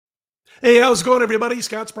Hey, how's it going, everybody?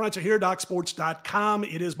 Scott Spreitzer here, DocSports.com.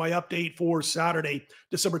 It is my update for Saturday,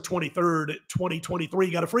 December 23rd,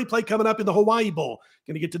 2023. Got a free play coming up in the Hawaii Bowl.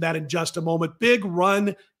 Going to get to that in just a moment. Big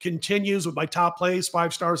run continues with my top plays,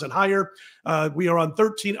 5 stars and higher. We are on a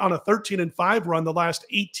 13-5 run. The last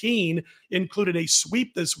 18 included a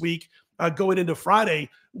sweep this week going into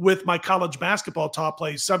Friday with my college basketball top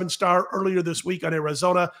plays. 7-star earlier this week on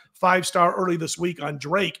Arizona, 5-star early this week on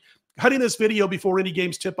Drake. Cutting this video before any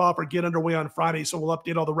games tip off or get underway on Friday, so we'll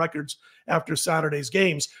update all the records after Saturday's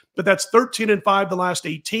games. But that's 13-5 the last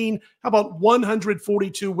 18. How about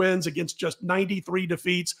 142 wins against just 93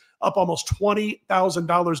 defeats, up almost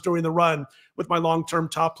 $20,000 during the run with my long-term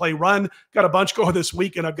top play run. Got a bunch going this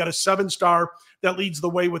weekend. I've got a 7-star that leads the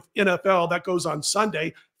way with NFL. That goes on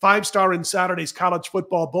Sunday. 5-star in Saturday's college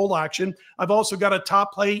football bowl action. I've also got a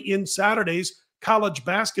top play in Saturday's college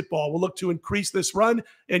basketball. We'll look to increase this run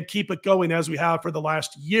and keep it going as we have for the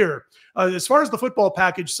last year. As far as the football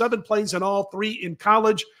package, 7 plays in all, 3 in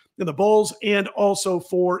college, in the bowls, and also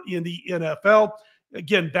 4 in the NFL.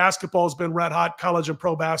 Again, basketball has been red hot, college and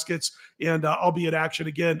pro baskets, and I'll be in action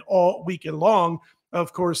again all weekend long.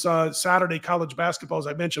 Of course, Saturday college basketball, as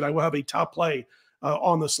I mentioned, I will have a top play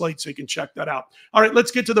on the slate, so you can check that out. All right, let's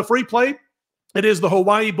get to the free play. It is the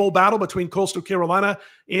Hawaii Bowl battle between Coastal Carolina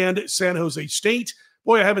and San Jose State.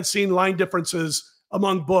 Boy, I haven't seen line differences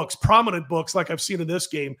among books, prominent books like I've seen in this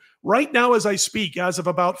game. Right now as I speak, as of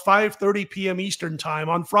about 5:30 p.m. Eastern time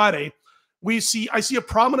on Friday, I see a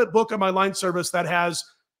prominent book on my line service that has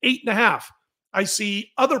 8.5. I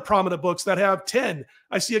see other prominent books that have 10.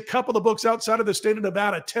 I see a couple of books outside of the state of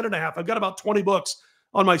Nevada, 10.5. I've got about 20 books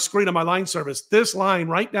on my screen on my line service. This line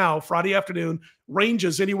right now, Friday afternoon,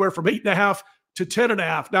 ranges anywhere from 8.5 to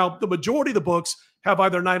 10.5. Now, the majority of the books have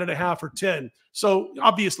either 9.5 or 10. So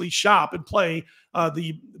obviously shop and play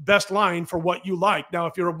the best line for what you like. Now,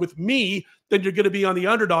 if you're with me, then you're going to be on the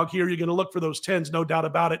underdog here. You're going to look for those 10s, no doubt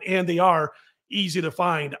about it. And they are easy to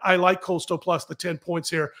find. I like Coastal plus the 10 points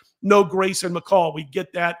here. No Grayson McCall. We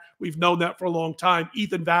get that. We've known that for a long time.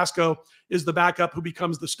 Ethan Vasco is the backup who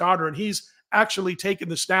becomes the starter, and he's actually taken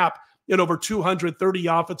the snap in over 230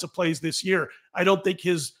 offensive plays this year. I don't think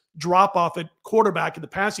his drop off at quarterback in the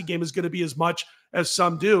passing game is going to be as much as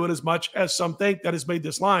some do and as much as some think that has made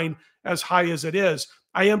this line as high as it is.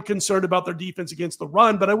 I am concerned about their defense against the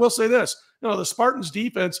run, but I will say this, the Spartans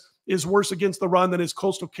defense is worse against the run than is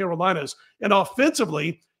Coastal Carolina's. And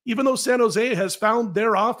offensively, even though San Jose has found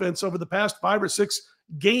their offense over the past 5 or 6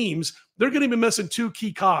 games, they're going to be missing 2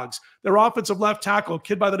 key cogs. Their offensive left tackle, a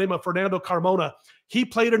kid by the name of Fernando Carmona, he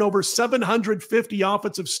played in over 750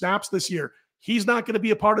 offensive snaps this year. He's not going to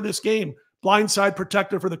be a part of this game. Blindside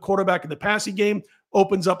protector for the quarterback in the passing game,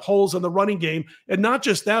 opens up holes in the running game. And not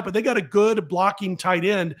just that, but they got a good blocking tight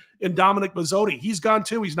end in Dominic Mazzotti. He's gone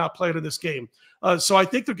too. He's not playing in this game. So I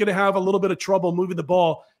think they're going to have a little bit of trouble moving the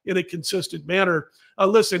ball in a consistent manner.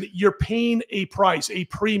 Listen, you're paying a price, a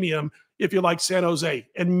premium, if you like San Jose,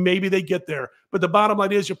 and maybe they get there. But the bottom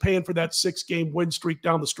line is you're paying for that 6-game win streak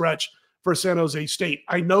down the stretch for San Jose State.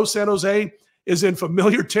 I know San Jose is in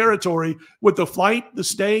familiar territory with the flight, the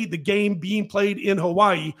stay, the game being played in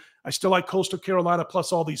Hawaii. I still like Coastal Carolina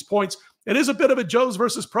plus all these points. It is a bit of a Joes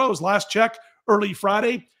versus pros. Last check, early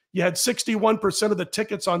Friday, you had 61% of the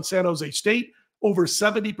tickets on San Jose State, over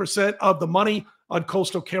 70% of the money on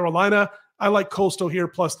Coastal Carolina. I like Coastal here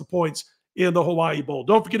plus the points in the Hawaii Bowl.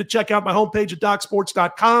 Don't forget to check out my homepage at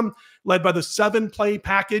DocSports.com, led by the 7-play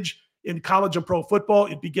package in college and pro football.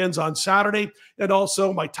 It begins on Saturday, and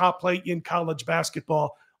also my top play in college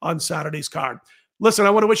basketball on Saturday's card. Listen, I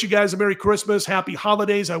want to wish you guys a Merry Christmas, Happy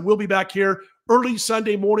Holidays. I will be back here early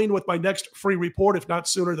Sunday morning with my next free report, if not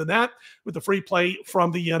sooner than that, with the free play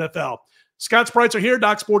from the NFL. Scott Spreitzer here,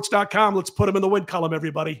 DocSports.com. Let's put them in the win column,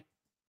 everybody.